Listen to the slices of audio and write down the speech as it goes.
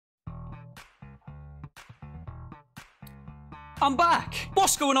I'm back.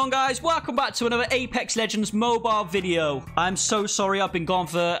 What's going on, guys? Welcome back to another Apex Legends mobile video. I'm so sorry I've been gone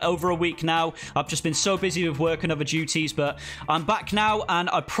for over a week now. I've just been so busy with work and other duties, but I'm back now, and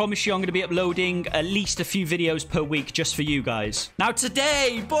I promise you I'm going to be uploading at least a few videos per week just for you guys. Now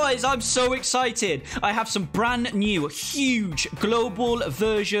today, boys, I'm so excited. I have some brand new, huge, global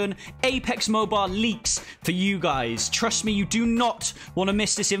version Apex Mobile leaks for you guys. Trust me, you do not want to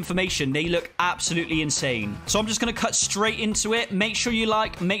miss this information. They look absolutely insane. So I'm just going to cut straight into it. Make sure you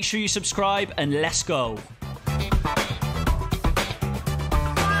like, make sure you subscribe, and let's go.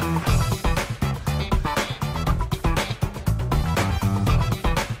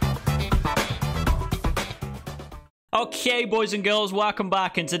 Okay, boys and girls, welcome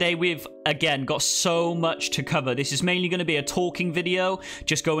back, and today we've again got so much to cover. This is mainly going to be a talking video,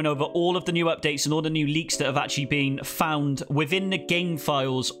 just going over all of the new updates and all the new leaks that have actually been found within the game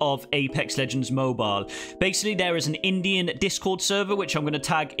files of Apex Legends Mobile. Basically, there is an Indian Discord server, which I'm going to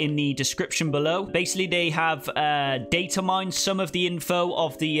tag in the description below. Basically, they have data mined some of the info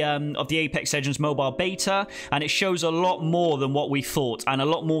of the Apex Legends Mobile beta, and it shows a lot more than what we thought, and a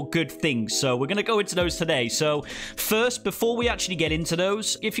lot more good things. So we're going to go into those today. So first, before we actually get into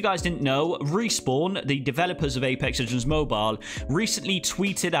those, if you guys didn't know, Respawn, the developers of Apex Legends Mobile, recently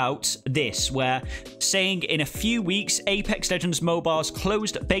tweeted out this, where saying in a few weeks, Apex Legends Mobile's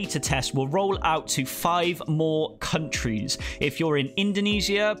closed beta test will roll out to 5 more countries. If you're in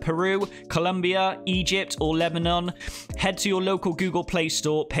Indonesia, Peru, Colombia, Egypt, or Lebanon, head to your local Google Play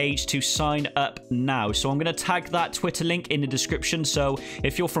Store page to sign up now. So I'm going to tag that Twitter link in the description. So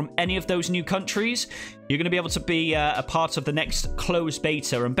if you're from any of those new countries, you're going to be able to be a part of the next closed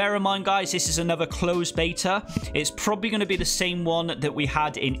beta. And bear in mind, guys, this is another closed beta. It's probably going to be the same one that we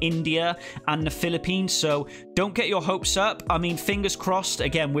had in India and the Philippines. So don't get your hopes up. I mean, fingers crossed.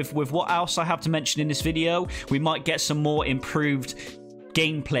 Again, with what else I have to mention in this video, we might get some more improved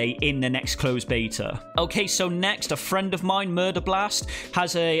gameplay in the next closed beta. Okay, so next, a friend of mine, Murder Blast,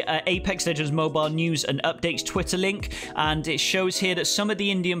 has a Apex Legends Mobile news and updates Twitter link, and it shows here that some of the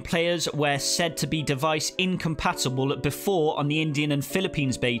Indian players were said to be device incompatible before on the Indian and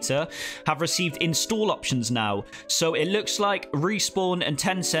Philippines beta have received install options now. So it looks like Respawn and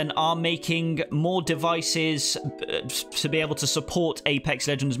Tencent are making more devices to be able to support Apex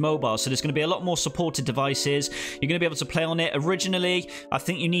Legends Mobile. So there's going to be a lot more supported devices. You're going to be able to play on it. Originally, I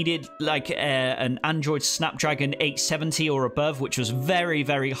think you needed like an Android Snapdragon 870 or above, which was very,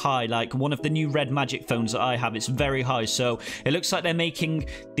 very high. Like one of the new Red Magic phones that I have, it's very high. So it looks like they're making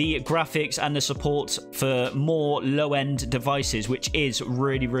the graphics and the support for more low-end devices, which is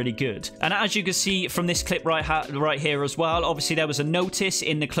really, really good. And as you can see from this clip right here as well, obviously there was a notice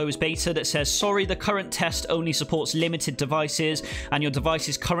in the closed beta that says, sorry, the current test only supports limited devices and your device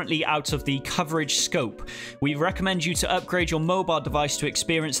is currently out of the coverage scope. We recommend you to upgrade your mobile device to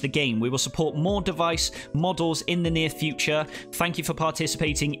experience the game. We will support more device models in the near future. Thank you for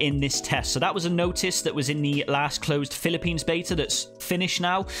participating in this test. So that was a notice that was in the last closed Philippines beta that's finished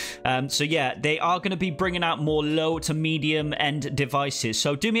now. So yeah, they are going to be bringing out more low to medium end devices.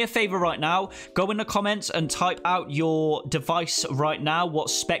 So do me a favor right now, go in the comments and type out your device right now, what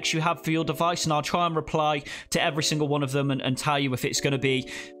specs you have for your device, and I'll try and reply to every single one of them and tell you if it's going to be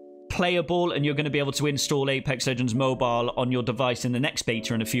playable and you're going to be able to install Apex Legends Mobile on your device in the next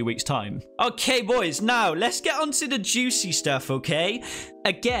beta in a few weeks' time. Okay, boys, now let's get on to the juicy stuff, okay?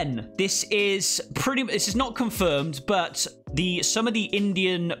 Again, this is not confirmed, but some of the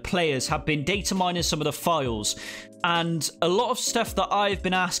Indian players have been data mining some of the files, and a lot of stuff that I've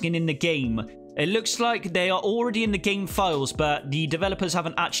been asking in the game, it looks like they are already in the game files, but the developers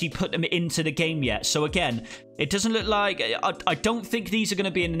haven't actually put them into the game yet. So again, it doesn't look like... I don't think these are going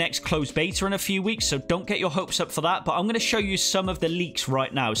to be in the next closed beta in a few weeks, so don't get your hopes up for that. But I'm going to show you some of the leaks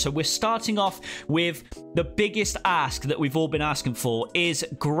right now. So we're starting off with the biggest ask that we've all been asking for is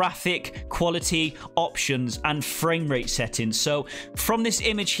graphic quality options and frame rate settings. So from this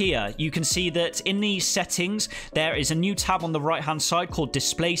image here, you can see that in these settings, there is a new tab on the right-hand side called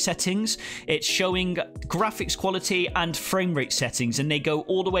Display Settings. It's showing graphics quality and frame rate settings, and they go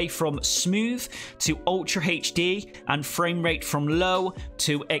all the way from smooth to Ultra HD and frame rate from low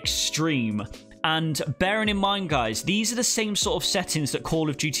to extreme. And bearing in mind, guys, these are the same sort of settings that Call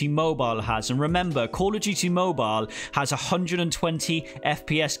of Duty Mobile has. And remember, Call of Duty Mobile has 120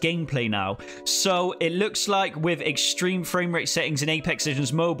 FPS gameplay now. So it looks like with extreme frame rate settings in Apex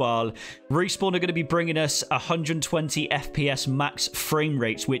Legends Mobile, Respawn are going to be bringing us 120 FPS max frame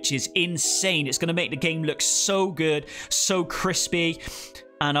rates, which is insane. It's going to make the game look so good, so crispy.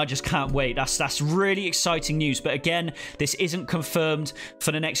 and I just can't wait. That's really exciting news. But again, this isn't confirmed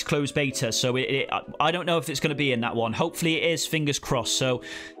for the next closed beta, so I don't know if it's going to be in that one. Hopefully it is, fingers crossed. So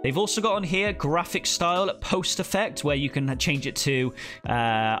they've also got on here graphic style post effect, where you can change it to,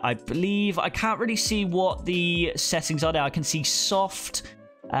 I believe, I can't really see what the settings are there. I can see soft,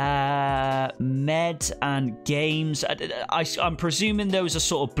 med and games. I'm presuming those are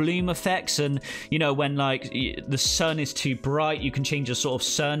sort of bloom effects, and you know, when like the sun is too bright, you can change the sort of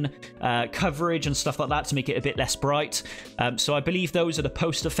sun coverage and stuff like that to make it a bit less bright. So I believe those are the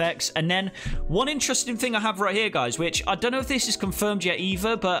post effects. And then one interesting thing I have right here, guys, which I don't know if this is confirmed yet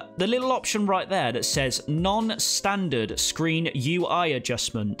either, but the little option right there that says non-standard screen UI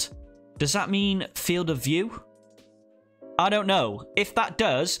adjustment, does that mean field of view? I don't know. If that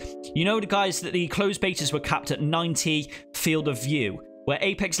does, you know, the guys, that the closed betas were capped at 90 field of view, where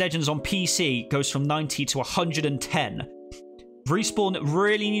Apex Legends on PC goes from 90 to 110. Respawn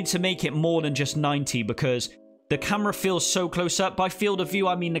really need to make it more than just 90, because the camera feels so close up. By field of view,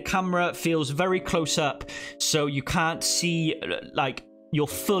 I mean the camera feels very close up, so you can't see like your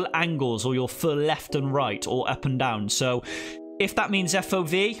full angles or your full left and right or up and down. So if that means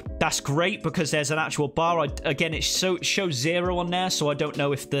FOV, that's great, because there's an actual bar. Again, it shows 0 on there, so I don't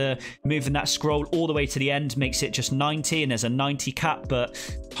know if the moving that scroll all the way to the end makes it just 90 and there's a 90 cap, but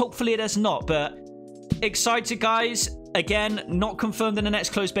hopefully it does not. But excited, guys. Again, not confirmed in the next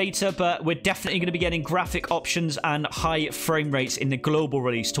closed beta, but we're definitely going to be getting graphic options and high frame rates in the global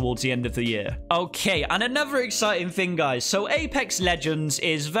release towards the end of the year. Okay, and another exciting thing, guys. So Apex Legends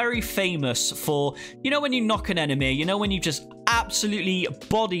is very famous for, you know, when you knock an enemy, you know, when you just absolutely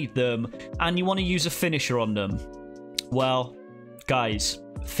bodied them and you want to use a finisher on them. Well, guys,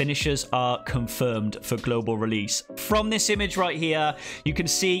 finishers are confirmed for global release. From this image right here, you can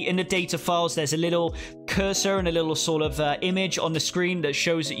see in the data files there's a little cursor and a little sort of image on the screen that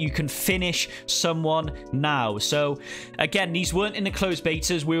shows that you can finish someone now. So again, these weren't in the closed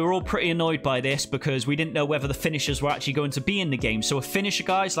betas. We were all pretty annoyed by this because we didn't know whether the finishers were actually going to be in the game. So a finisher,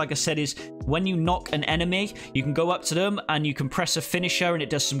 guys, like I said, is when you knock an enemy, you can go up to them and you can press a finisher, and it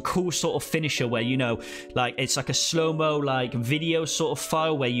does some cool sort of finisher where, you know, like it's like a slow-mo like video sort of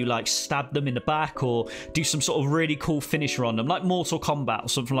file where you like stab them in the back or do some sort of really cool finisher on them, like Mortal Kombat or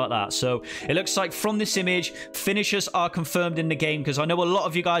something like that. So it looks like from this image, finishers are confirmed in the game, because I know a lot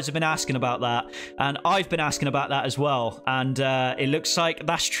of you guys have been asking about that, and I've been asking about that as well, and it looks like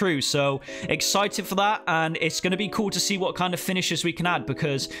that's true. So excited for that, and it's going to be cool to see what kind of finishers we can add,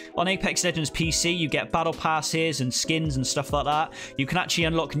 because on Apex Legends PC you get battle passes and skins and stuff like that. You can actually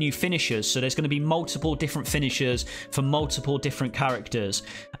unlock new finishers, so there's going to be multiple different finishers for multiple different characters.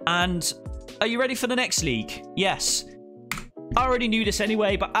 And are you ready for the next leak? Yes. I already knew this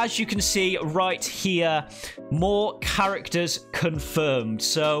anyway, but as you can see right here, more characters confirmed.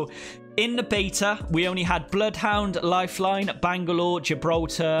 So in the beta, we only had Bloodhound, Lifeline, Bangalore,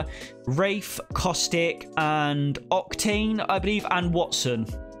 Gibraltar, Wraith, Caustic, and Octane, I believe, and Watson.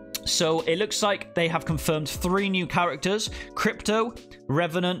 So it looks like they have confirmed 3 new characters: Crypto,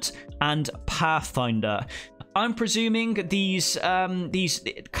 Revenant, and Pathfinder. I'm presuming these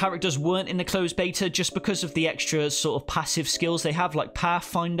characters weren't in the closed beta just because of the extra sort of passive skills they have, like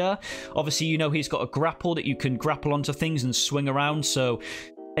Pathfinder. Obviously, you know, he's got a grapple that you can grapple onto things and swing around, so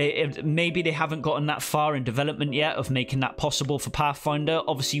maybe they haven't gotten that far in development yet of making that possible for Pathfinder.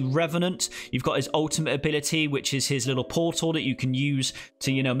 Obviously, Revenant, you've got his ultimate ability, which is his little portal that you can use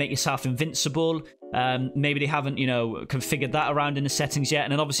to, you know, make yourself invincible. Maybe they haven't, you know, configured that around in the settings yet.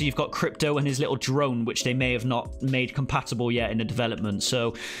 And then obviously you've got Crypto and his little drone, which they may have not made compatible yet in the development.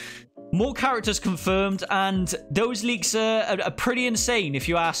 So more characters confirmed, and those leaks are pretty insane if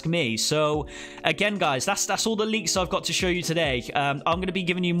you ask me. So again, guys, that's all the leaks I've got to show you today. I'm going to be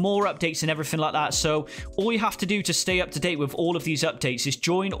giving you more updates and everything like that. So all you have to do to stay up to date with all of these updates is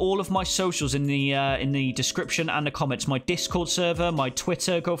join all of my socials in the description and the comments. My Discord server, my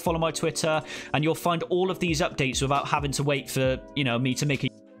Twitter, go follow my Twitter, and you'll find all of these updates without having to wait for, you know, me to make a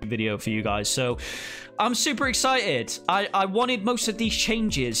video for you guys. So I'm super excited. I wanted most of these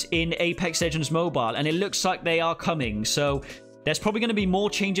changes in Apex Legends Mobile, and it looks like they are coming. So there's probably going to be more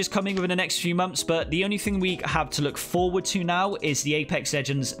changes coming within the next few months, but the only thing we have to look forward to now is the Apex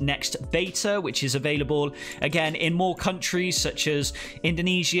Legends next beta, which is available, again, in more countries such as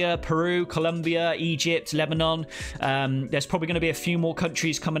Indonesia, Peru, Colombia, Egypt, Lebanon. There's probably going to be a few more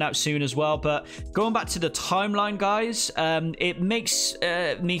countries coming out soon as well, but going back to the timeline, guys, it makes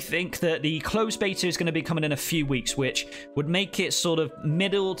me think that the closed beta is going to be coming in a few weeks, which would make it sort of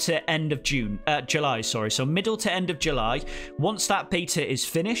middle to end of July, sorry. So middle to end of July. Once that beta is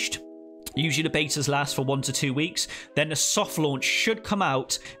finished, Usually the betas last for 1 to 2 weeks. Then the soft launch should come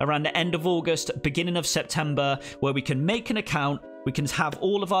out around the end of August, beginning of September, where we can make an account. We can have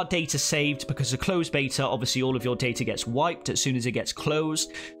all of our data saved because the closed beta, obviously all of your data gets wiped as soon as it gets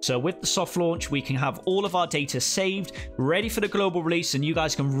closed. So with the soft launch, we can have all of our data saved, ready for the global release, and you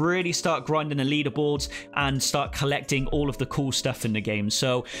guys can really start grinding the leaderboards and start collecting all of the cool stuff in the game.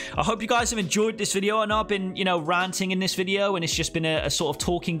 So I hope you guys have enjoyed this video. I know I've been, you know, ranting in this video and it's just been a sort of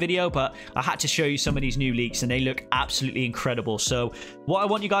talking video, but I had to show you some of these new leaks and they look absolutely incredible. So what I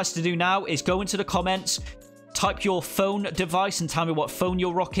want you guys to do now is go into the comments, type your phone device and tell me what phone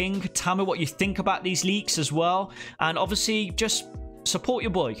you're rocking. Tell me what you think about these leaks as well. And obviously, just support your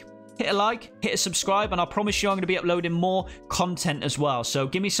boy. Hit a like, hit a subscribe, and I promise you I'm going to be uploading more content as well. So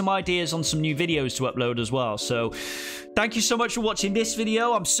give me some ideas on some new videos to upload as well. So thank you so much for watching this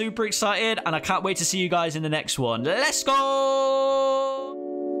video. I'm super excited, and I can't wait to see you guys in the next one. Let's go!